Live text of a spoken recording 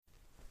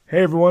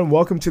Hey everyone,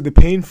 welcome to the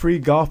Pain-Free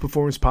Golf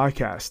Performance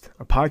Podcast,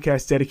 a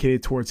podcast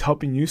dedicated towards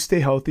helping you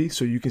stay healthy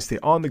so you can stay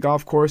on the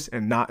golf course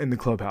and not in the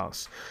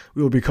clubhouse.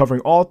 We will be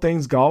covering all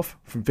things golf,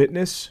 from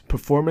fitness,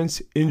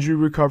 performance, injury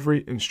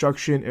recovery,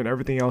 instruction, and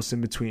everything else in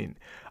between.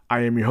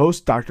 I am your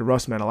host, Dr.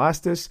 Russ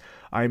Manalastis.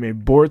 I am a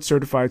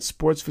board-certified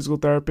sports physical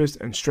therapist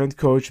and strength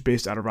coach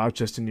based out of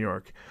Rochester, New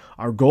York.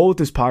 Our goal with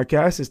this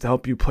podcast is to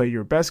help you play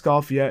your best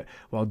golf yet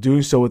while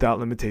doing so without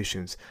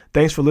limitations.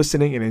 Thanks for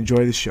listening and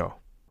enjoy the show.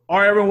 All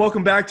right, everyone,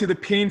 welcome back to the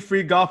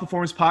Pain-Free Golf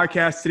Performance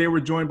Podcast. Today,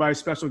 we're joined by a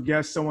special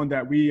guest, someone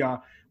that we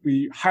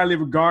highly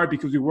regard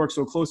because we work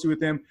so closely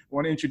with him. I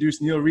want to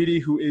introduce Neil Reedy,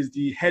 who is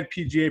the head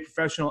PGA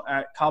professional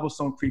at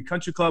Cobblestone Creek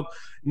Country Club.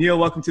 Neil,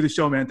 welcome to the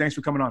show, man. Thanks for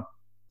coming on.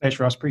 Thanks,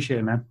 Ross. Appreciate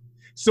it, man.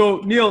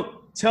 So,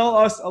 Neil, tell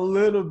us a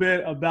little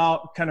bit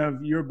about kind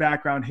of your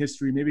background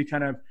history, maybe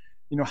kind of,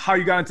 how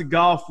you got into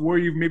golf, where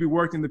you've maybe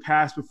worked in the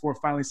past before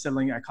finally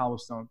settling at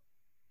Cobblestone.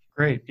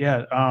 Great.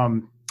 Yeah.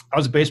 I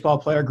was a baseball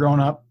player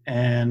growing up,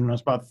 and when I was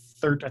about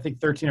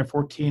 13 or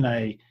 14,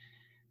 I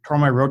tore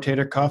my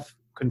rotator cuff,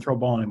 couldn't throw a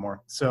ball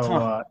anymore.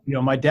 So,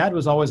 my dad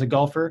was always a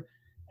golfer,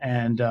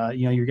 and,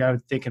 you got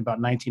to think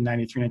about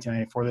 1993,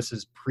 1994. This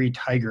is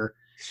pre-Tiger.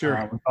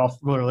 Sure. Golf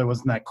really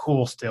wasn't that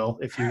cool still,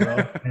 if you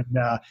will. And,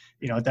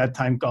 at that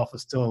time, golf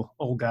was still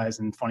old guys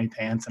in funny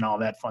pants and all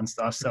that fun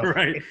stuff. So,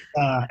 right.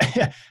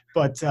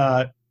 But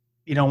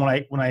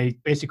when I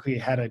basically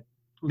had to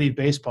leave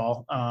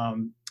baseball,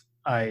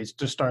 I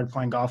just started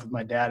playing golf with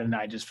my dad, and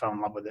I just fell in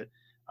love with it.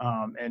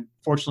 And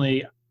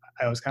fortunately,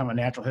 I was kind of a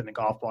natural hitting the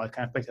golf ball. I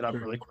kind of picked it up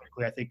really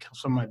quickly. I think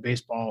some of my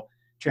baseball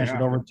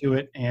transferred over to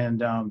it,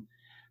 and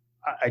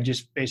I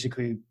just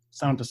basically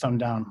sun to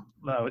sundown.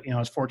 I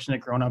was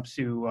fortunate growing up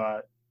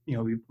to,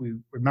 we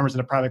were members of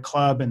the private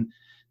club, and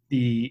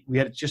we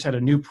had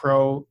a new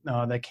pro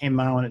that came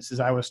out, and it says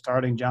I was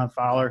starting, John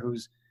Fowler,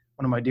 who's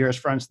one of my dearest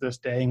friends to this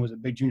day, and was a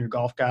big junior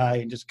golf guy,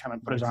 and just kind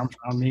of put his arms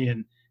around me,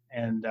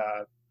 and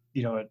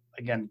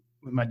again,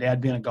 with my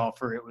dad being a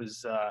golfer, it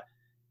was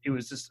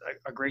just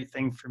a great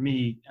thing for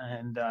me,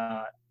 and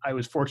I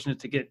was fortunate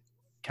to get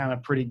kind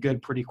of pretty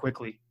good pretty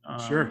quickly.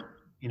 Sure.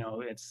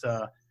 It's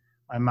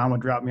my mom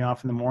would drop me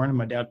off in the morning,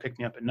 my dad would pick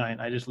me up at night,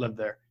 and I just lived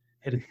there,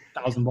 hit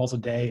 1,000 balls a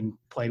day and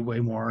played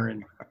way more.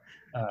 And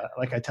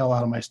like I tell a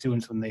lot of my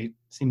students when they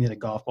see me at a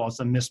golf ball,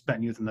 it's a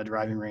misspent youth in the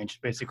driving range,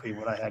 basically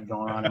what I had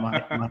going on in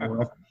my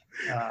world.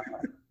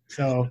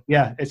 So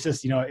yeah, it's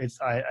just,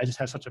 I just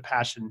have such a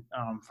passion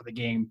for the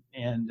game,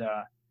 and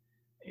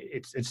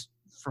it's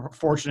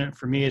fortunate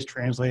for me, it's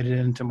translated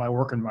into my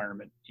work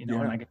environment, and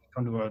I get to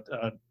come to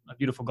a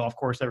beautiful golf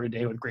course every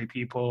day with great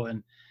people.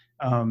 And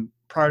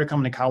prior to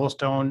coming to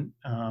Cobblestone,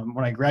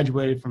 when I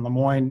graduated from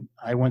Lemoyne,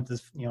 I went to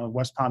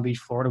West Palm Beach,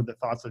 Florida, with the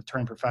thoughts of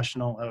turning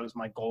professional. That was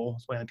my goal,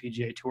 was playing the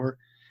PGA Tour.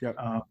 Yep.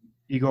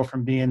 You go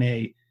from being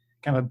a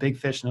kind of a big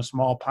fish in a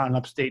small pond in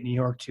upstate New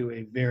York to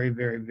a very,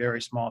 very,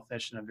 very small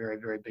fish in a very,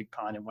 very big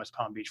pond in West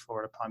Palm Beach,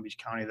 Florida, Palm Beach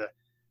County, the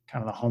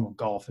kind of the home of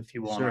golf, if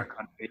you will, in our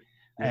country.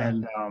 Yeah.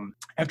 And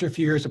after a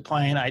few years of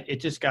playing, it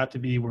just got to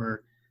be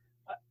where,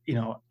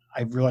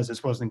 I realized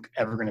this wasn't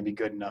ever going to be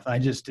good enough. I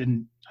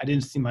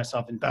didn't see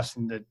myself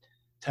investing the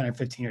 10 or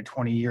 15 or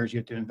 20 years you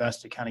have to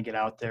invest to kind of get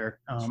out there.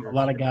 A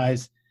lot of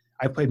guys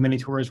I played many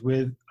tours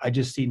with, I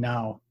just see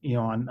now,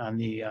 on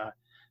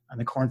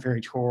the Korn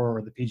Ferry Tour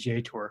or the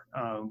PGA Tour,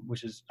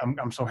 which is,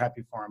 I'm so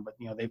happy for them, but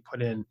they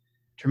put in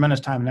tremendous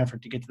time and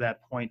effort to get to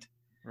that point.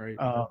 Right.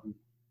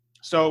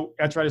 So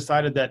after I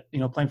decided that,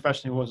 playing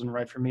professionally wasn't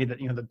right for me, that,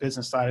 the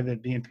business side of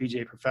it, being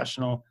PGA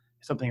professional,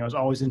 is something I was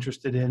always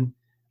interested in.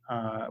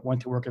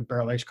 Went to work at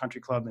Barrel Age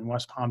Country Club in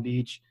West Palm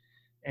Beach,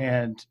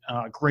 and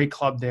a great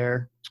club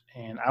there.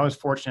 And I was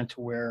fortunate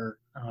to where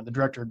the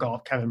director of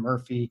golf, Kevin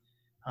Murphy,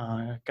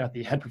 got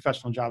the head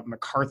professional job at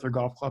MacArthur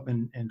Golf Club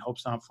in Hobe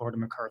Sound, Florida.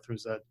 MacArthur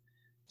is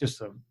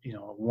just a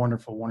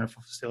wonderful,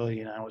 wonderful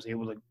facility, and I was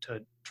able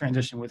to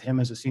transition with him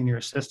as a senior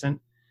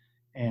assistant,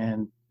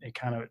 and it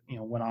kind of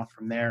went off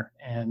from there.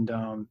 And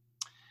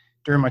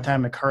during my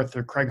time at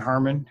MacArthur, Craig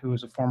Harmon, who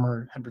was a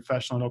former head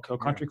professional at Oak Hill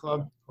Country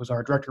Club, was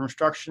our director of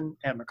instruction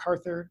at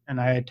MacArthur, and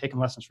I had taken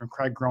lessons from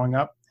Craig growing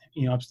up,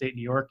 upstate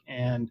New York,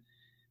 and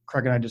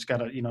Craig and I just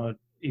got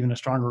even a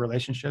stronger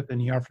relationship, and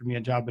he offered me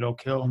a job at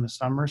Oak Hill in the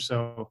summer.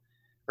 So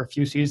for a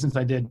few seasons,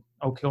 I did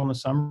Oak Hill in the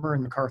summer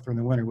and MacArthur in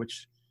the winter,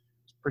 which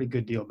was a pretty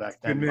good deal back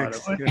then. Good mix.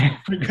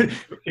 Pretty good.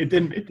 It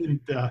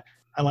didn't.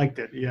 I liked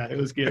it. Yeah, it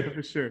was good.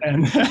 For sure.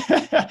 And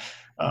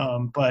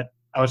but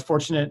I was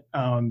fortunate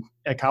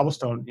at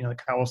Cobblestone. The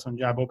Cobblestone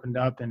job opened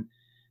up, and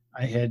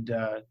I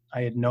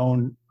had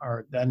known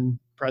our then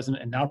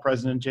president and now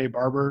president Jay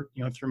Barber,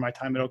 through my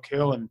time at Oak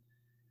Hill, and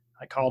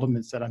I called him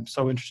and said I'm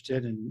so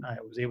interested, and I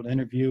was able to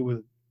interview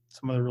with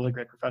some other really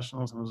great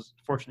professionals, and was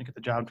fortunate to get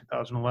the job in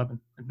 2011.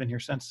 I've been here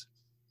since.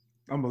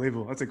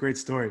 Unbelievable. That's a great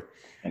story.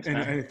 Thanks, and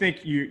man. I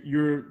think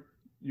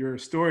your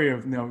story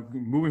of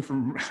moving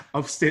from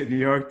upstate New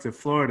York to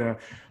Florida,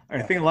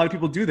 I think a lot of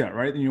people do that,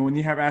 right? When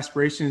you have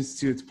aspirations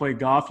to play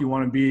golf, you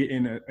want to be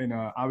in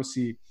a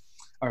obviously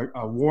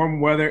a warm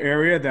weather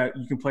area that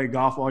you can play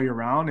golf all year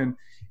round. And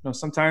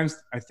sometimes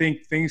I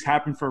think things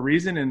happen for a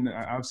reason, and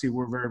obviously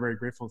we're very, very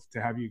grateful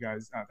to have you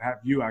guys, have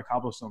you at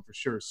Cobblestone for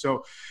sure.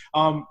 So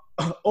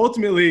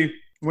ultimately,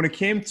 when it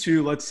came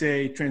to, let's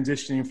say,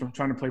 transitioning from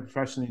trying to play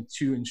professionally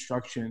to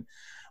instruction,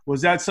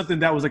 was that something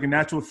that was like a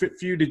natural fit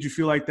for you? Did you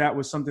feel like that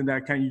was something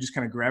that you just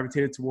kind of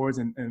gravitated towards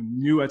and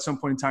knew at some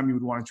point in time you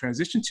would want to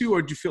transition to?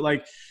 Or did you feel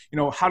like,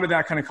 how did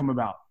that kind of come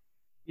about?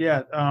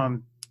 Yeah.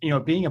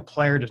 Being a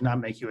player does not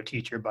make you a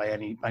teacher by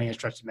any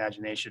stretch of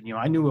imagination.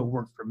 I knew it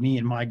worked for me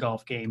in my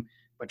golf game,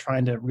 but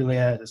trying to relay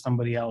that to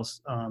somebody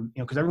else,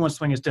 because everyone's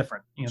swing is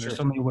different. There's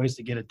so many ways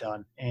to get it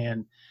done.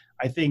 And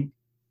I think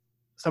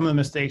some of the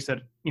mistakes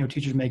that,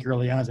 teachers make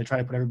early on is they try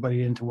to put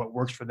everybody into what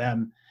works for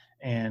them.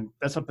 And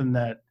that's something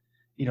that,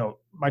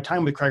 my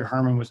time with Craig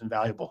Harmon was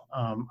invaluable.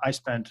 I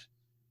spent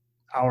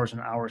hours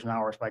and hours and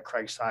hours by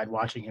Craig's side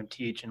watching him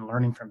teach and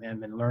learning from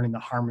him and learning the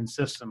Harmon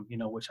system,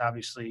 which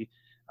obviously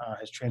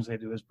has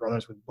translated to his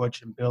brothers with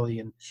Butch and Billy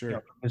and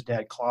his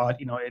dad, Claude,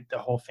 the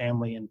whole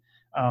family.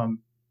 And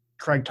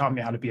Craig taught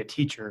me how to be a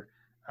teacher.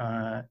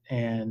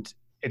 And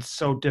it's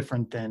so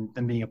different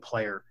than being a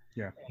player.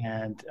 Yeah.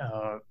 And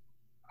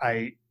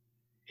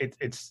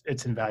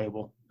it's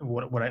invaluable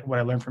what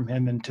I learned from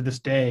him. And to this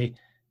day,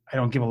 I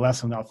don't give a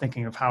lesson without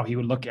thinking of how he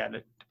would look at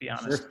it, to be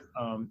honest.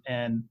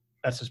 And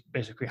that's just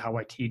basically how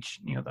I teach,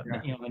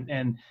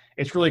 and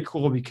it's really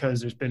cool because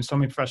there's been so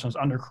many professionals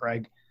under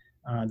Craig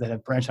that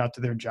have branched out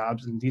to their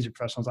jobs. And these are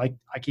professionals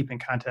I keep in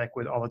contact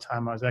with all the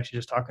time. I was actually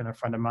just talking to a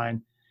friend of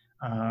mine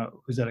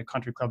who's at a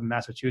country club in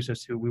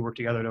Massachusetts who we work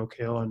together at Oak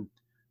Hill, and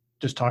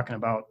just talking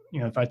about,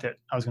 the fact that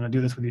I was going to do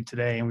this with you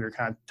today. And we were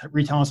kind of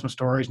retelling some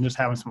stories and just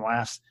having some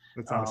laughs.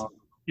 That's awesome.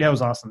 Yeah, it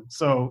was awesome.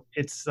 So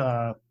it's,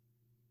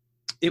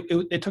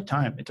 it took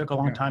time. It took a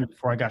long time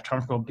before I got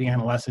comfortable being on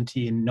a lesson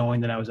tee and knowing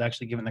that I was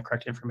actually giving the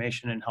correct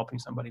information and helping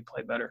somebody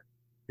play better.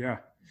 Yeah.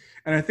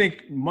 And I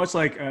think much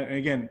like,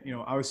 again,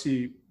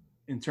 obviously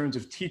in terms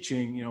of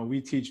teaching,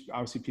 we teach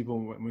obviously people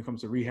when it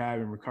comes to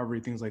rehab and recovery,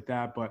 things like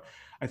that. But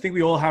I think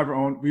we all have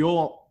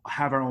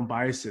our own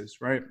biases,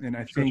 right? And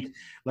I think,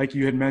 like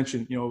you had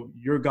mentioned,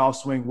 your golf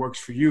swing works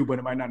for you, but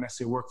it might not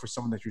necessarily work for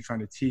someone that you're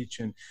trying to teach.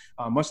 And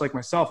much like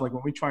myself, like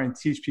when we try and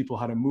teach people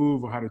how to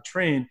move or how to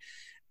train,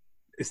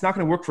 it's not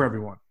going to work for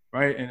everyone,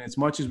 right? And as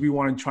much as we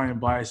want to try and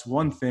bias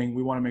one thing,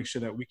 we want to make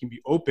sure that we can be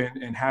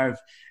open and have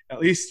at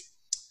least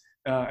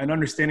an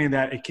understanding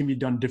that it can be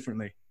done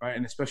differently, right?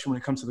 And especially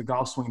when it comes to the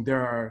golf swing,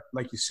 there are,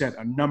 like you said,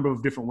 a number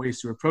of different ways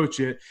to approach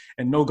it,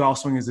 and no golf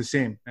swing is the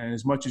same. And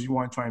as much as you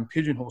want to try and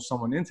pigeonhole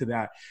someone into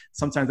that,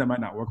 sometimes that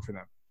might not work for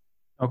them.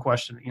 No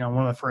question.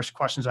 One of the first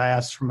questions I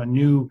asked from a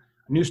new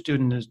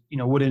student is,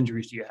 what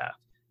injuries do you have?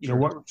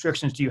 What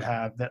restrictions do you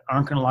have that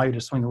aren't going to allow you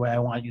to swing the way I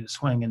want you to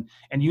swing? And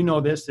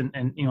this,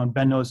 and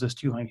Ben knows this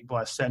too. How many people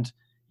I sent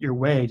your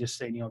way, just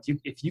saying,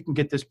 if you can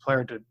get this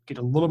player to get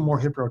a little more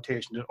hip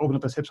rotation, to open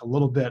up his hips a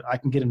little bit, I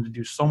can get him to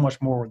do so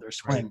much more with their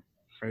swing.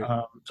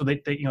 Right. So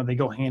they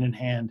go hand in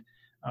hand,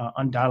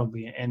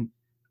 undoubtedly. And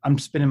I'm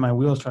spinning my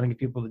wheels trying to get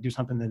people to do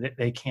something that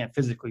they can't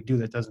physically do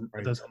that doesn't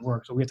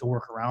work. So we have to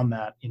work around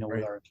that,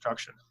 with our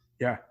instruction.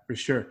 Yeah, for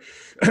sure.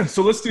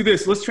 So let's do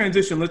this. Let's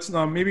transition. Let's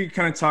maybe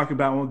kind of talk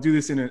about, and we'll do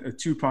this in a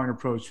two-pronged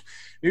approach.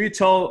 Maybe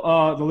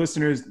tell the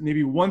listeners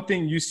maybe one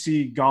thing you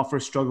see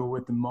golfers struggle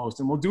with the most.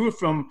 And we'll do it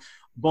from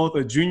both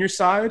a junior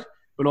side,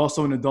 but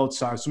also an adult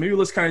side. So maybe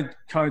let's kind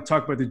of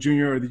talk about the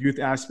junior or the youth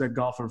aspect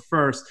golfer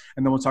first,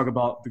 and then we'll talk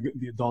about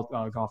the adult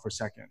golfer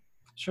second.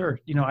 Sure.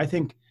 I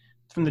think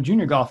from the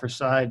junior golfer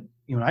side,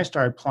 when I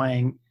started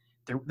playing,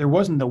 there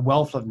wasn't the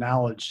wealth of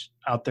knowledge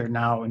out there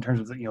now in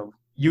terms of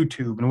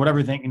YouTube and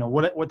whatever thing,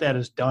 what that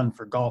has done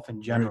for golf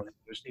in general.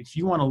 Right. If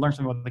you want to learn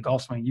something about the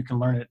golf swing, you can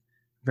learn it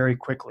very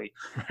quickly,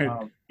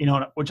 right.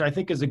 Which I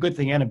think is a good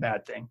thing and a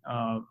bad thing.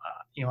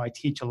 I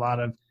teach a lot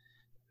of,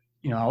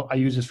 I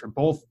use this for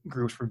both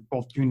groups, for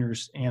both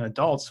juniors and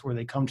adults, where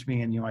they come to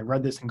me and, I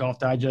read this in Golf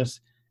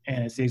Digest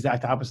and it's the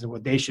exact opposite of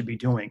what they should be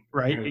doing.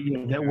 Right.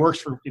 That works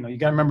for, you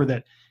got to remember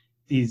that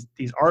these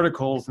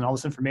articles and all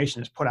this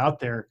information is put out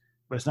there,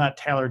 but it's not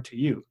tailored to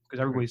you because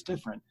everybody's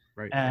different.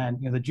 Right. And,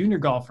 the junior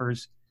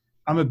golfers,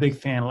 I'm a big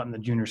fan of letting the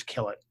juniors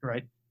kill it,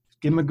 right?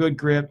 Give them a good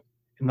grip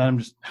and let them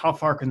just, how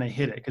far can they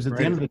hit it? Because at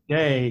the end of the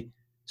day,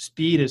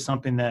 speed is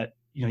something that,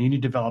 you need to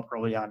develop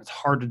early on. It's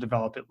hard to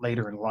develop it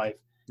later in life.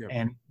 Yep.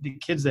 And the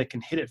kids that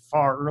can hit it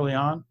far early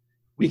on,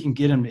 we can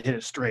get them to hit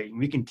it straight. And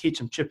we can teach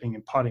them chipping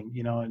and putting,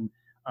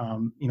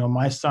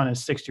 my son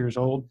is 6 years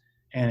old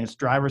and it's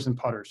drivers and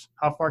putters.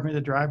 How far can we hit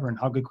the driver and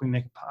how good can we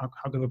make,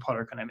 how good of a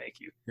putter can I make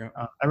you? Yeah.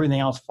 Everything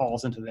else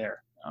falls into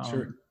there.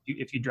 Sure.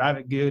 If you drive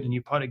it good and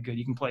you putt it good,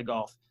 you can play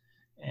golf.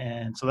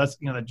 And so that's,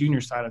 the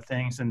junior side of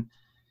things. And,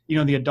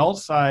 the adult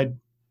side,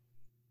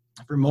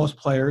 for most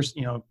players,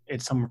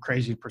 it's some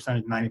crazy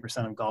percentage,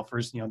 90% of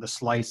golfers, the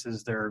slice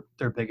is their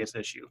biggest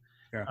issue,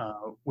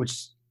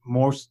 which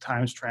most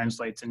times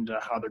translates into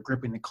how they're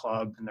gripping the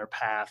club and their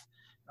path.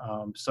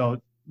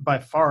 So by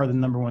far, the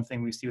number one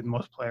thing we see with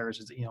most players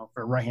is,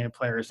 for a right-handed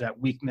player is that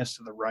weakness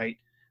to the right,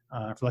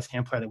 for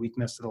left-handed player, the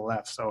weakness to the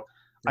left. So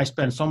I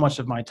spend so much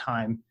of my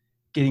time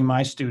getting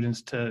my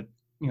students to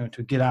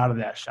to get out of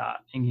that shot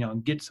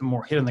and, get some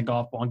more hit on the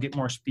golf ball and get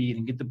more speed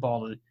and get the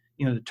ball to,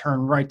 to turn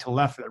right to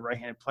left for the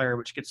right-handed player,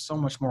 which gets so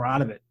much more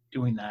out of it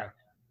doing that.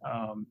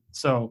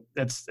 So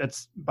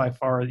that's by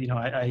far,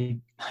 I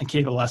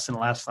gave a lesson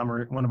last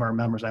summer. One of our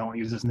members, I won't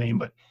use his name,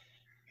 but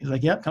he's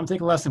like, "Yeah, come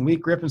take a lesson.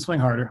 Weak grip and swing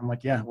harder." I'm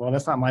like, "Yeah, well,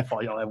 that's not my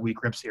fault. Y'all have weak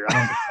grips here.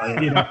 I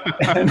don't know."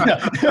 And,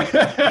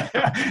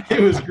 it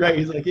was great.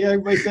 He's like, "Yeah,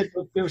 everybody said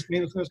it's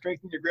going to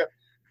strengthen your grip."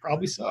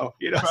 Probably so.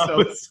 So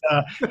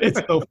it's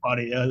so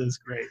funny. Yeah, it's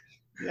great.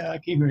 Yeah, I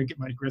came here to get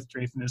my grip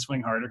strengthened and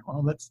swing harder.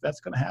 Well, that's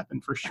going to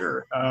happen for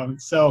sure.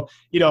 So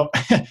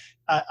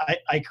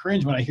I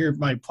cringe when I hear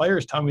my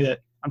players tell me that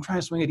I'm trying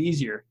to swing it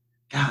easier.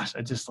 Gosh,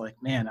 I just like,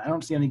 man, I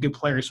don't see any good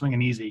players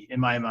swinging easy in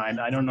my mind.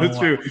 I don't know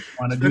why you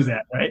want to do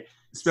that, right?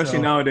 Especially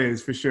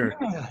nowadays, for sure.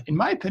 Yeah, in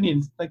my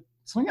opinion, like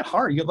swing it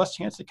hard, you get less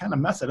chance to kind of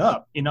mess it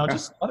up.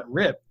 Just let it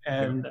rip.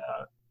 And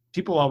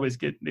people always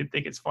they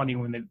think it's funny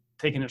when they've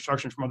taken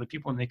instructions from other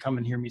people and they come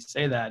and hear me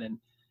say that. And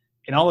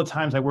all the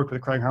times I worked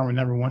with Craig Harmon,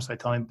 never once did I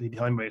tell anybody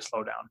to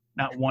slow down.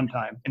 Not one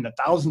time. In the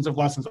thousands of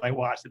lessons I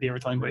watched, did they ever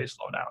tell anybody to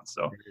slow down?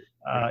 So,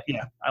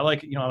 I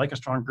like a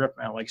strong grip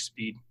and I like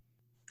speed.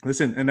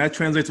 Listen, and that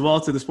translates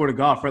well to the sport of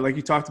golf, right? Like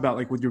you talked about,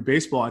 like with your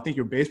baseball, I think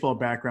your baseball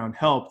background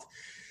helped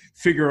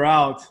figure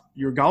out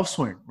your golf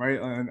swing, right?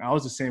 And I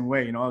was the same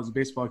way. I was a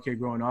baseball kid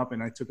growing up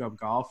and I took up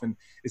golf and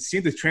it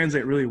seemed to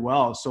translate really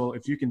well. So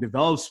if you can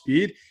develop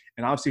speed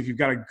and obviously if you've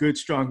got a good,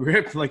 strong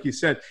grip, like you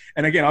said,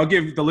 and again, I'll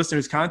give the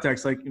listeners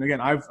context. Like,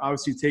 again, I've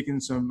obviously taken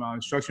some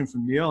instruction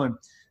from Neil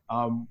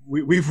and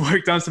we've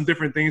worked on some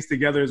different things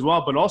together as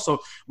well. But also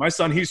my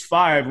son, he's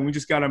 5 and we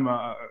just got him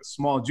a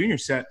small junior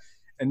set.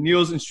 And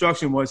Neil's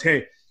instruction was,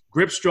 hey,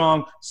 grip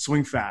strong,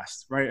 swing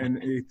fast, right? And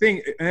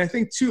I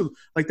think too,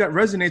 like that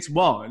resonates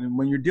well. And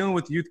when you're dealing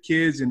with youth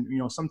kids and,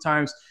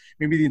 sometimes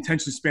maybe the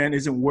attention span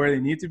isn't where they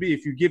need to be,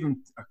 if you give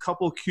them a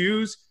couple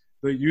cues,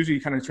 that usually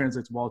kind of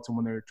translates well to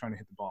when they're trying to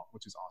hit the ball,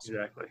 which is awesome.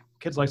 Exactly.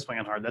 Kids like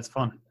swinging hard. That's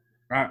fun.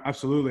 Right,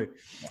 absolutely.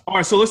 All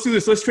right, so let's do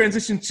this. Let's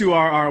transition to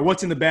our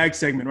what's in the bag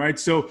segment, right?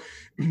 So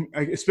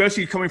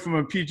especially coming from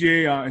a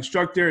PGA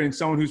instructor and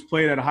someone who's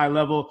played at a high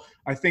level,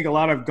 I think a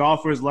lot of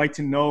golfers like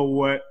to know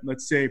what,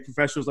 let's say,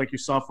 professionals like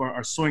yourself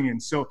are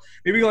swinging. So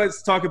maybe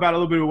let's talk about a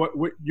little bit of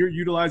what you're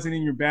utilizing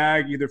in your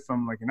bag, either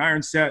from like an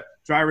iron set,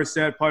 driver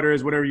set,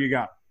 putters, whatever you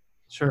got.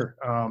 Sure.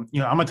 I'm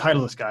a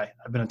Titleist guy.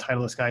 I've been a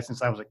Titleist guy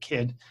since I was a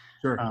kid.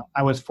 Sure.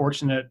 I was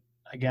fortunate,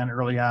 again,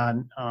 early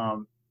on.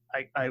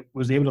 I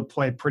was able to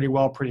play pretty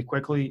well pretty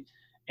quickly.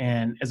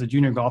 And as a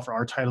junior golfer,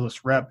 our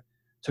Titleist rep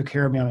took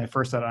care of me on my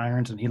first set of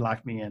irons and he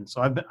locked me in.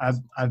 So I've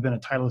been a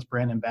Titleist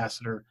brand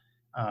ambassador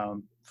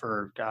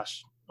for,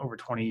 over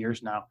 20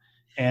 years now.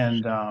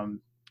 And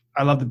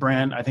I love the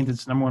brand. I think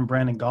it's the number one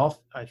brand in golf.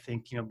 I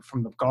think,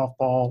 from the golf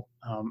ball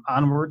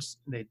onwards,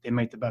 they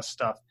make the best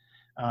stuff.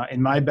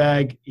 In my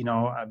bag,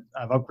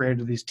 I've upgraded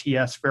to these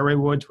TS fairway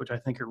woods, which I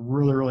think are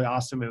really, really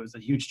awesome. It was a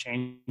huge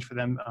change for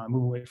them,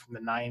 move away from the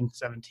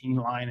 917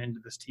 line into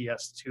this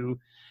TS2.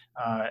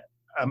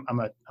 I'm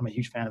a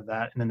huge fan of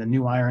that. And then the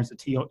new irons, the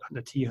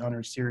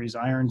T100 series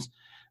irons.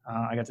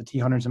 I got the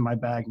T100s in my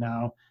bag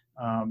now.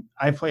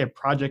 I play a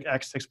Project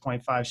X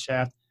 6.5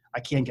 shaft. I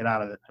can't get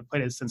out of it. I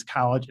played it since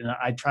college, and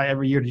I try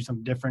every year to do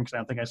something different because I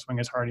don't think I swing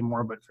as hard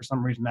anymore. But for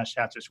some reason, that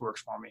shaft just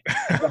works for me.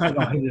 I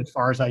don't hit it as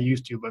far as I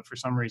used to, but for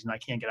some reason, I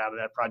can't get out of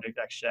that Project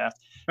X shaft.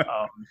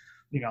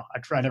 I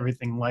tried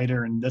everything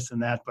lighter and this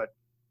and that, but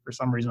for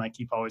some reason, I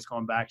keep always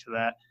going back to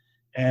that.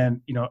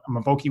 And, I'm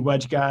a Vokey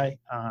wedge guy.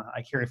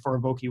 I carry 4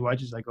 Vokey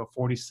wedges. I go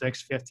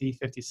 46, 50,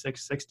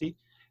 56, 60.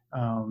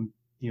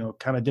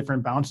 Kind of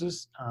different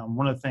bounces.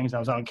 One of the things, I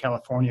was out in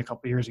California a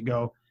couple of years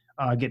ago,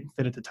 getting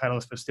fit at the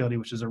Titleist facility,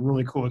 which is a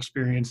really cool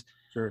experience.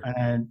 Sure.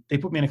 And they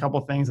put me in a couple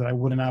of things that I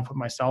would not put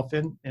myself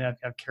in, and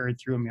I've carried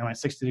through. My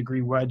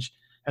 60-degree wedge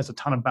has a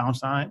ton of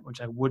bounce on it,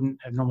 which I wouldn't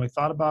have normally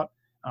thought about.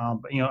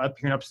 But up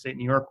here in upstate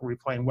New York, where we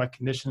play in wet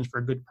conditions for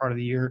a good part of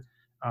the year,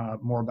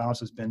 more bounce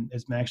has been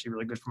actually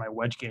really good for my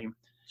wedge game.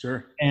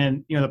 Sure.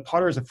 And the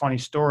putter is a funny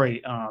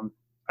story.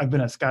 I've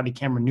been a Scotty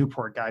Cameron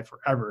Newport guy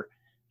forever.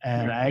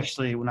 And I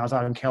actually, when I was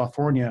out in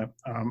California,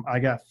 I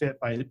got fit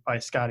by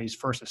Scotty's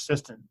first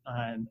assistant,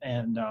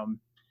 and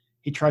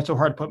he tried so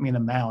hard to put me in a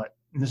mallet.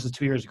 And this is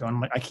 2 years ago. And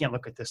I'm like, I can't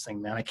look at this thing,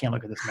 man. I can't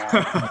look at this mallet.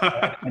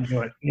 I can't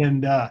do it.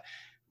 And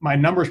my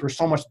numbers were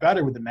so much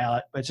better with the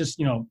mallet, but it's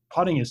just,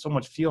 putting is so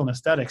much feel and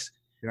aesthetics.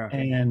 Yeah.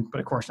 But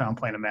of course now I'm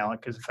playing a mallet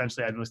because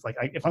eventually I was like,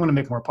 if I'm going to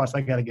make more putts,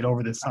 I got to get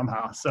over this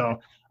somehow. So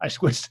I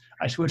switched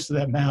to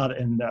that mallet,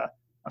 and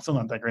I'm still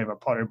not that great of a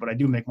putter, but I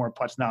do make more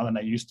putts now than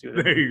I used to.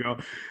 There you go.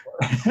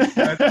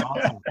 That's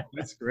awesome.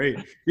 That's great.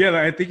 Yeah,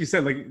 I think you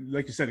said,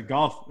 like you said,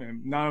 golf,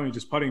 not only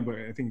just putting, but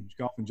I think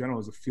golf in general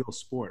is a feel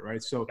sport,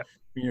 right? So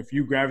if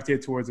you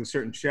gravitate towards a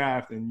certain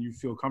shaft and you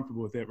feel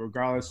comfortable with it,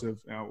 regardless of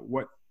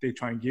what they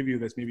try and give you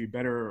that's maybe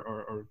better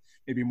or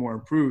maybe more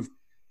improved,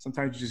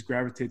 sometimes you just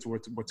gravitate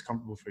towards what's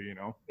comfortable for you.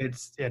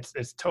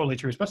 It's totally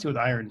true, especially with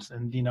irons.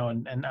 And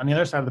and on the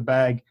other side of the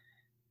bag,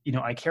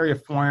 I carry a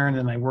 4-iron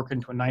and I work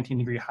into a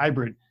 19-degree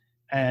hybrid.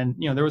 And,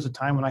 there was a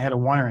time when I had a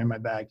 1-iron in my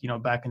bag,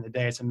 back in the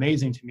day. It's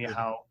amazing to me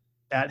how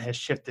that has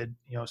shifted,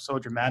 so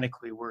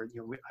dramatically where,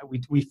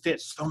 we fit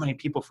so many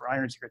people for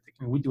irons here.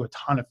 I mean, we do a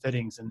ton of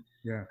fittings, and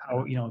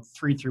how,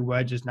 3 through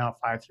wedge is now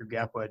 5 through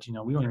gap wedge.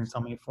 We don't even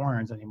sell many 4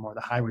 irons anymore.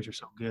 The hybrids are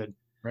so good.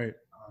 Right.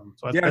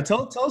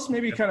 Tell us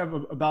maybe kind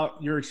of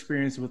about your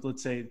experience with,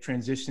 let's say,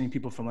 transitioning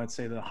people from, let's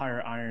say, the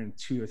higher iron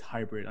to a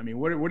hybrid. I mean,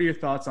 what are your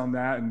thoughts on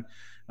that? And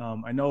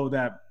I know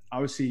that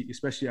obviously,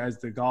 especially as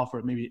the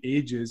golfer maybe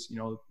ages,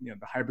 the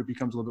hybrid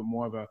becomes a little bit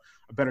more of a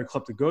better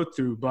club to go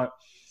through. But,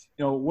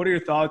 what are your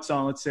thoughts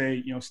on, let's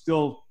say,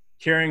 still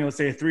carrying, let's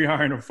say, a 3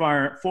 iron or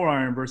 4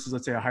 iron versus,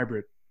 let's say, a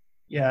hybrid?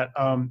 Yeah.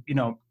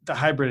 The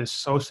hybrid is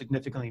so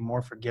significantly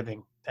more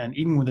forgiving. And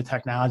even with the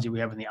technology we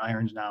have in the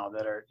irons now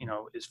that are,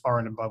 is far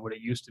and above what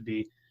it used to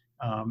be.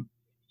 I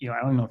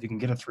don't know if you can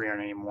get a 3 iron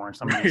anymore. And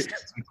some of these, to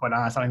be quite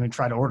honest, I don't even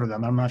try to order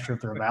them. I'm not sure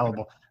if they're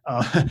available.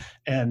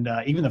 And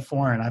even the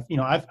 4 iron,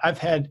 I've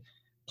had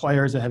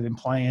players that have been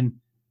playing,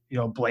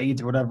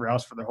 blades or whatever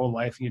else for their whole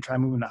life, and you try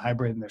moving to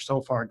hybrid and they're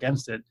so far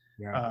against it.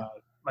 Yeah.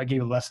 I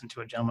gave a lesson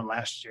to a gentleman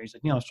last year. He's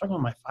like, I'm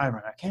struggling with my 5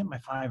 iron. I can't my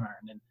 5 iron.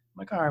 And I'm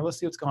like, all right, let's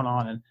see what's going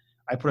on. And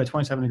I put a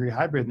 27-degree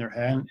hybrid in their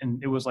hand,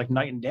 and it was like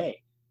night and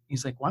day.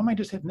 He's like, why am I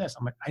just hitting this?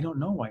 I'm like, I don't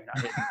know why you're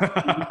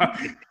not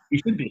hitting it. You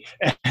should be.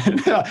 And,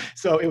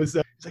 so it was,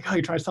 he's like, oh,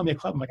 you're trying to sell me a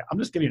club. I'm like, I'm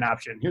just giving you an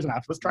option. Here's an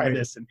option. Let's try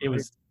this. And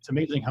it's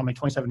amazing how many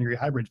 27-degree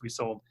hybrids we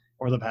sold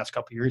over the past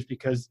couple of years,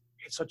 because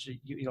it's such a,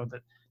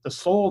 the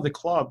sole of the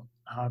club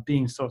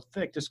being so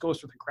thick just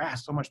goes through the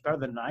grass so much better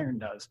than an iron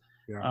does.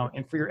 Yeah.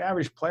 And for your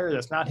average player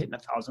that's not hitting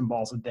 1,000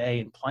 balls a day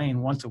and playing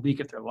once a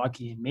week if they're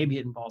lucky, and maybe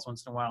hitting balls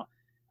once in a while,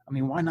 I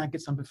mean, why not get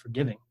something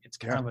forgiving? It's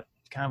kind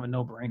of a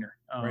no-brainer.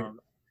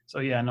 So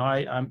yeah, no,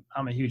 I'm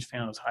a huge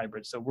fan of those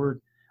hybrids. So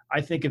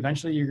I think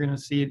eventually you're going to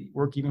see it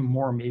work even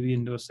more, maybe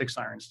into a 6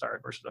 iron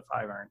start versus a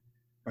 5 iron.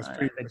 That's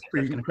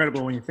pretty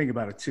incredible when you think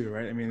about it too,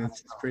 right? I mean,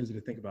 it's crazy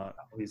to think about.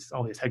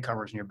 All these head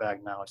covers in your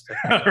bag now.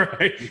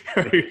 Right.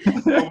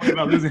 Don't worry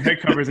about losing head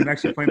covers and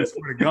actually playing the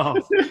sport of golf.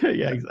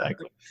 Yeah,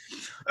 exactly.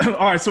 All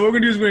right, so what we're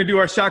going to do is we're going to do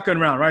our shotgun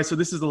round, right? So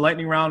this is the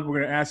lightning round. We're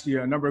going to ask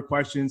you a number of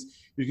questions.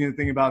 You're going to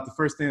think about the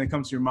first thing that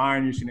comes to your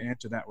mind. You're just going to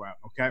answer that route,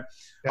 okay?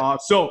 Yeah.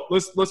 So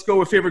let's go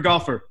with favorite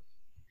golfer.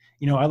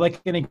 I like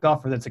any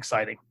golfer that's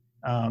exciting.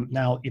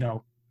 Now,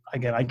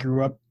 again, I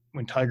grew up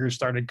when Tiger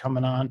started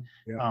coming on.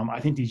 Yeah. I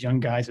think these young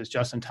guys, as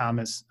Justin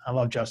Thomas, I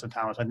love Justin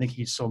Thomas. I think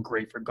he's so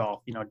great for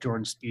golf.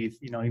 Jordan Spieth,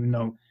 even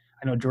though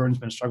I know Jordan's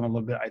been struggling a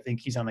little bit, I think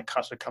he's on the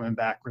cusp of coming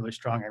back really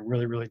strong. I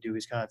really, really do.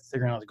 He's kind of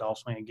figuring out his golf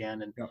swing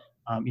again.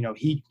 And,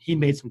 he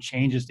made some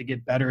changes to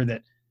get better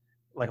that,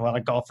 like a lot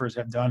of golfers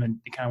have done, and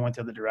he kind of went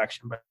the other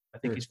direction, but I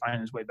think he's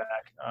finding his way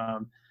back.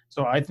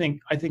 So I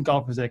think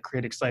golfers that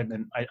create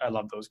excitement, I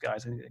love those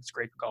guys. I think it's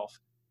great for golf.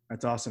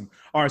 That's awesome.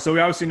 All right, so we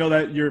obviously know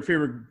that your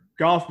favorite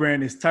golf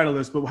brand is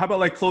Titleist, but how about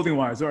like clothing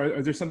wise? Or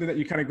is there something that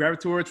you kind of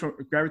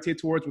gravitate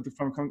towards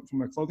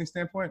from a clothing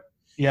standpoint?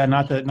 Yeah,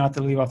 not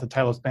to leave off the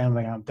Titleist band.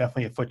 Like, I'm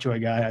definitely a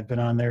FootJoy guy. I've been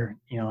on there,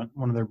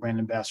 one of their brand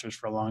ambassadors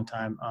for a long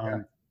time.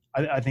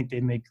 I think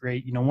they make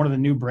great. One of the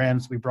new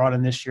brands we brought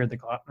in this year, the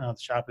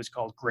shop is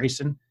called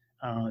Grayson.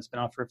 It's been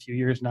out for a few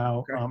years now.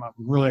 Okay. I'm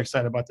really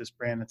excited about this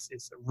brand.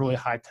 It's really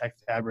high tech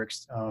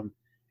fabrics.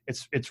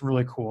 It's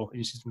really cool.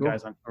 You see some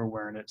guys on tour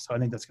wearing it. So I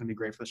think that's going to be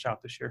great for the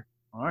shop this year.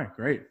 All right,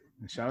 great.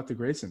 Shout out to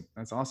Grayson.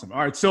 That's awesome. All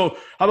right, so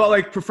how about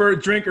like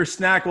preferred drink or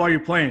snack while you're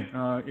playing?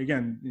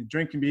 Again,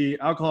 drink can be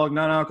alcoholic,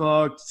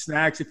 non-alcoholic,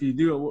 snacks if you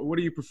do. What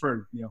do you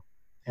prefer? Yeah,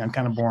 I'm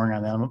kind of boring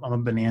on that. I'm a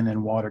banana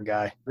and water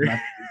guy.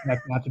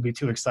 Not to be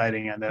too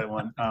exciting on that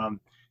one.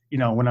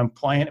 When I'm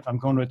playing, if I'm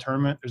going to a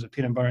tournament, there's a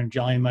peanut butter and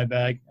jelly in my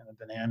bag and a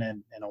banana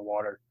and a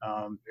water.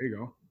 There you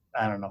go.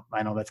 I don't know.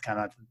 I know that's kind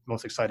of the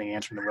most exciting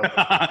answer in the world.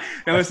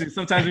 Now listen,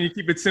 sometimes when you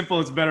keep it simple,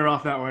 it's better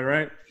off that way,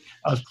 right?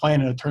 I was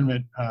playing in a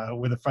tournament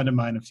with a friend of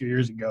mine a few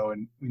years ago,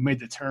 and we made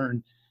the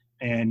turn.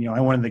 And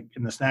I went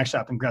in the snack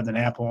shop and grabbed an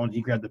apple, and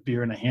he grabbed the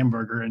beer and a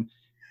hamburger. And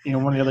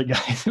one of the other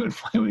guys who would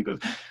play with me goes,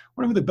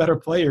 "Whatever the better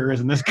player is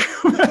in this group."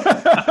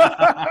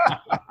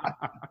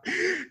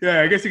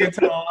 Yeah, I guess you can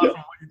tell a lot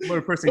from what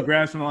a person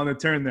grabs from on the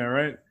turn there,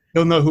 right?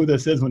 He'll know who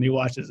this is when he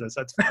watches this.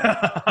 That's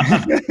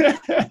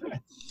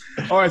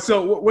All right,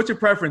 so what's your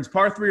preference,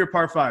 par 3 or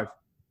par 5?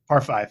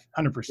 Par 5,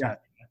 100%. Yeah.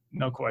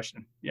 No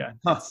question. Yeah.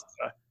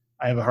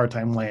 I have a hard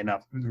time laying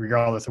up,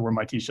 regardless of where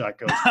my tee shot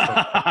goes.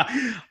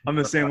 I'm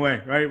the same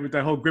way, right? With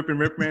that whole grip and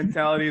rip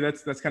mentality,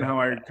 that's kind of how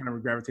I kind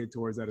of gravitate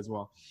towards that as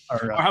well.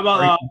 Or how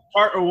about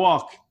part or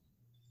walk?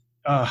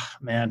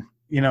 Man,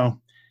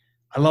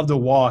 I love to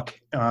walk,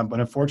 but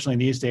unfortunately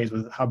these days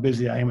with how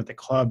busy I am at the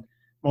club,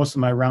 most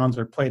of my rounds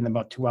are played in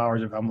about 2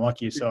 hours if I'm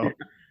lucky. So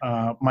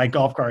my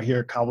golf cart here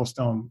at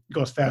Cobblestone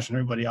goes faster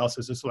than everybody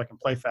else's just so I can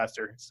play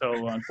faster.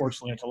 So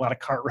unfortunately, it's a lot of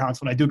cart rounds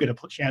when I do get a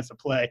chance to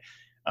play.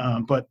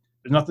 But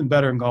there's nothing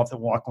better in golf than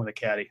walking with a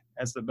caddy.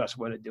 That's the best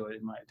way to do it,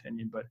 in my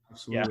opinion. But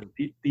absolutely.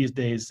 Yeah, these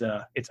days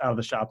it's out of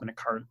the shop in a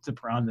cart,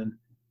 zip around and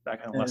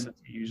back on lessons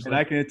usually. And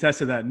I can attest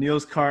to that.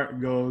 Neil's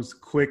cart goes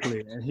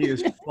quickly, and he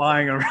is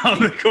flying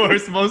around the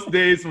course most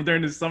days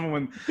during the summer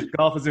when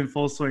golf is in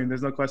full swing.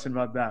 There's no question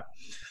about that.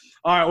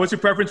 All right, what's your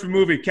preference for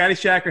movie,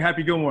 Caddyshack or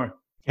Happy Gilmore?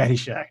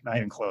 Caddyshack, not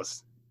even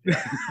close.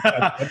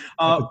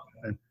 How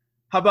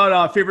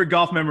about favorite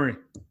golf memory?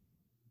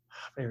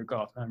 Favorite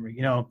golf memory,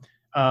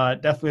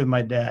 definitely with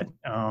my dad.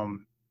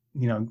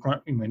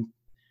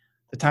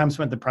 The time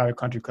spent at the private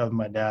country club with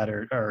my dad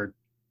are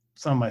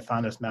some of my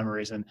fondest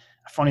memories. And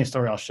a funny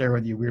story I'll share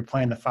with you. We were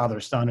playing the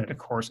father-son at a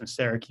course in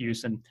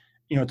Syracuse, and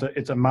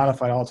it's a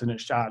modified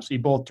alternate shot. So you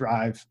both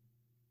drive,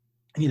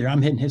 and either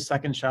I'm hitting his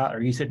second shot or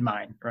he's hitting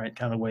mine, right?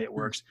 Kind of the way it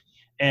works.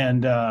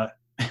 And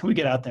we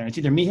get out there, and it's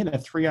either me hitting a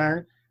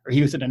 3-iron or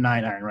he was hitting a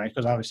 9-iron, right?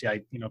 Because obviously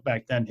I,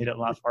 back then hit it a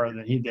lot farther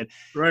than he did.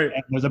 Right.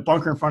 And there's a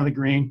bunker in front of the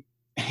green,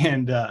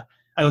 and I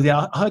go,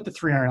 yeah, I'll hit the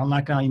 3-iron. I'll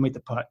knock it out. You make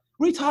the putt.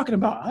 What are you talking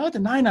about? I hit the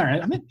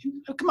 9-iron. I mean,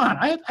 come on,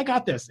 I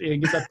got this. And he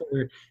gets up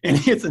there and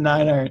he hits a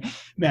 9-iron.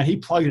 Man, he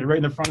plugged it right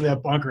in the front of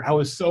that bunker. I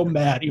was so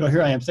mad.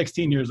 Here I am,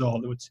 16 years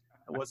old. I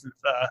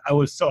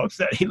was so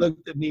upset. He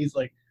looked at me. He's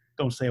like,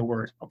 "Don't say a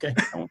word, okay?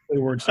 I won't say a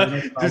word." So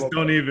just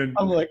don't even.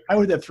 I'm like, I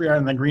would have 3-iron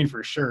on the green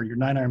for sure. Your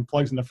 9-iron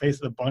plugs in the face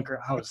of the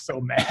bunker. I was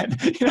so mad.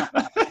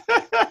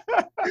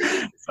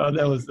 So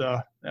that was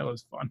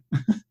fun.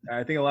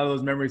 I think a lot of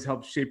those memories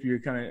help shape you,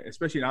 kind of,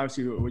 especially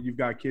obviously when you've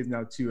got kids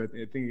now too. I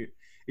think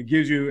it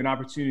gives you an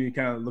opportunity to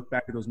kind of look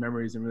back at those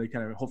memories and really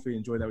kind of hopefully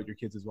enjoy that with your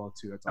kids as well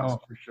too. That's awesome.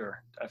 Oh, for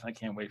sure. Definitely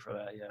can't wait for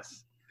that.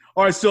 Yes.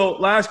 All right. So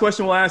last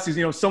question we'll ask is,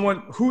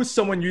 who is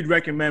someone you'd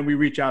recommend we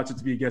reach out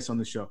to be a guest on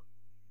the show?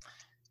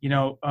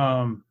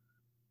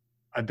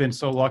 I've been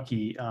so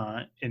lucky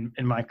in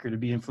my career to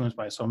be influenced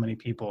by so many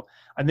people.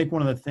 I think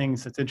one of the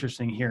things that's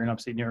interesting here in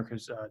upstate New York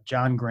is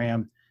John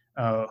Graham,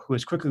 who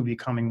is quickly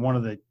becoming one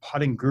of the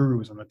putting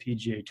gurus on the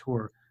PGA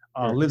Tour,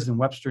 lives in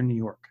Webster, New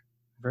York.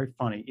 Very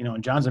funny.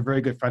 And John's a very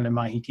good friend of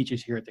mine. He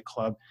teaches here at the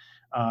club.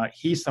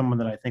 He's someone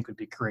that I think would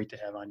be great to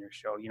have on your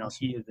show. He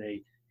is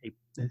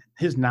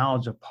his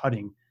knowledge of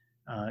putting.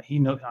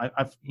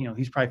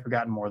 He's probably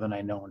forgotten more than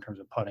I know in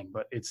terms of putting,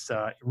 but it's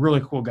a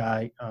really cool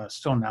guy,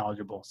 so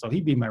knowledgeable. So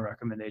he'd be my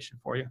recommendation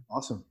for you.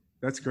 Awesome.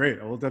 That's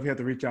great. We'll definitely have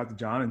to reach out to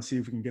John and see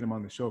if we can get him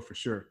on the show for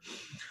sure.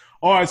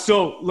 All right.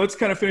 So let's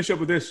kind of finish up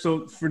with this.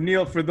 So for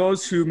Neil, for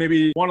those who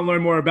maybe want to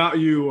learn more about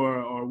you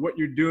or what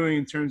you're doing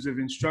in terms of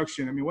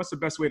instruction, I mean, what's the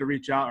best way to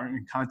reach out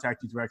and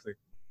contact you directly?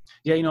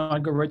 Yeah.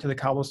 I'd go right to the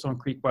Cobblestone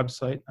Creek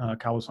website,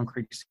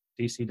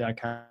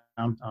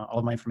 cobblestonecreekcc.com. All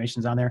of my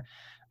information's on there.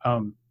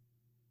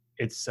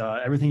 It's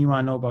everything you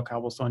want to know about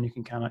Cobblestone. You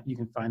can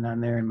find on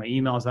there, and my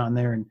email's on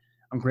there, and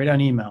I'm great on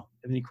email.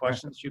 If you have any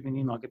questions, shoot me an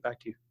email. I'll get back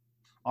to you.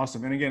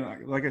 Awesome. And again,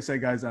 like I said,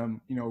 guys,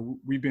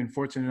 we've been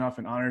fortunate enough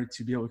and honored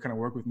to be able to kind of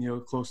work with Neil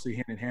closely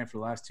hand in hand for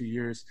the last 2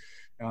 years.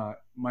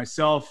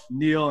 Myself,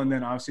 Neil, and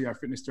then obviously our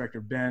fitness director,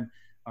 Ben,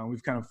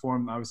 we've kind of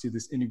formed obviously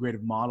this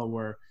integrative model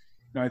where,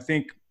 I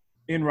think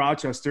in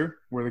Rochester,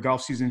 where the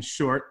golf season's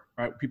short,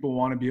 right, people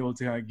want to be able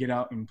to get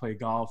out and play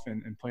golf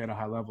and play at a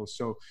high level.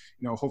 So,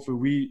 hopefully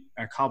we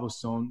at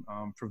Cobblestone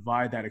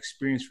provide that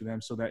experience for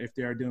them so that if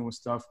they are dealing with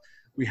stuff,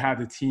 we have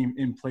the team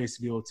in place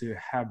to be able to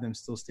have them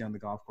still stay on the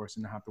golf course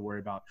and not have to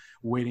worry about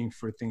waiting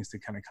for things to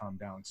kind of calm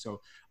down.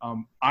 So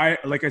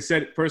like I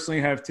said,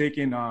 personally have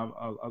taken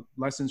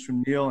lessons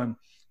from Neil, and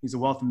he's a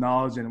wealth of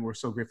knowledge, and we're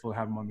so grateful to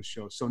have him on the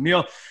show. So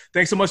Neil,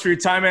 thanks so much for your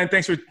time, man.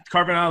 Thanks for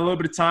carving out a little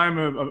bit of time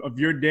of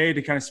your day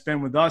to kind of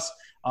spend with us.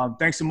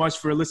 Thanks so much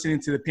for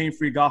listening to the Pain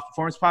Free Golf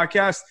Performance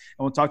Podcast,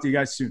 and we'll talk to you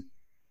guys soon.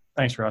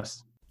 Thanks,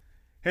 Russ.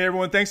 Hey,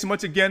 everyone. Thanks so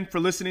much again for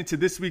listening to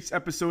this week's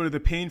episode of the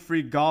Pain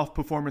Free Golf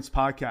Performance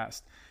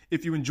Podcast.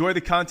 If you enjoy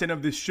the content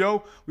of this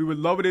show, we would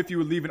love it if you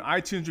would leave an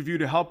iTunes review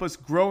to help us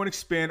grow and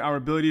expand our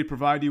ability to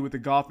provide you with the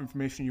golf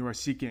information you are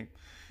seeking.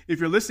 If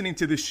you're listening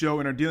to this show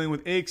and are dealing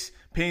with aches,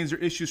 pains, or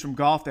issues from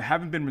golf that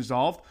haven't been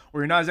resolved,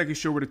 or you're not exactly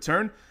sure where to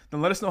turn,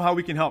 then let us know how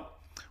we can help.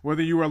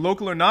 Whether you are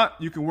local or not,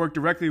 you can work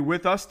directly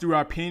with us through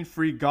our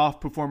Pain-Free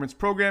Golf Performance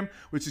Program,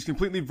 which is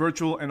completely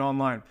virtual and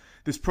online.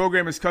 This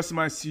program is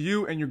customized to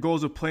you and your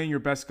goals of playing your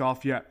best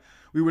golf yet.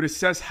 We would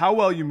assess how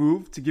well you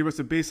move to give us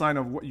a baseline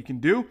of what you can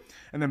do,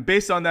 and then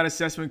based on that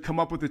assessment, come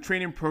up with a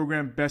training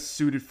program best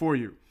suited for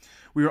you.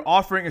 We are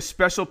offering a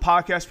special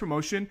podcast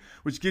promotion,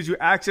 which gives you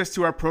access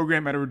to our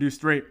program at a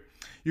reduced rate.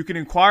 You can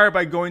inquire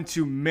by going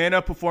to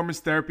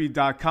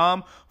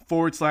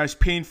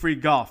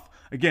manaperformancetherapy.com/painfreegolf.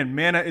 Again,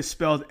 Mana is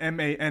spelled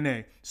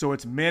M-A-N-A. So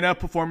it's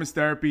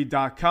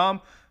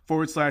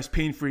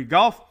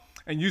manaperformancetherapy.com/painfreegolf,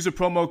 and use a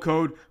promo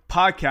code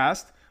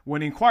podcast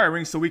when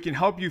inquiring so we can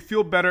help you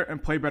feel better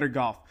and play better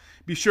golf.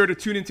 Be sure to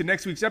tune into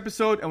next week's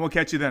episode, and we'll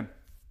catch you then.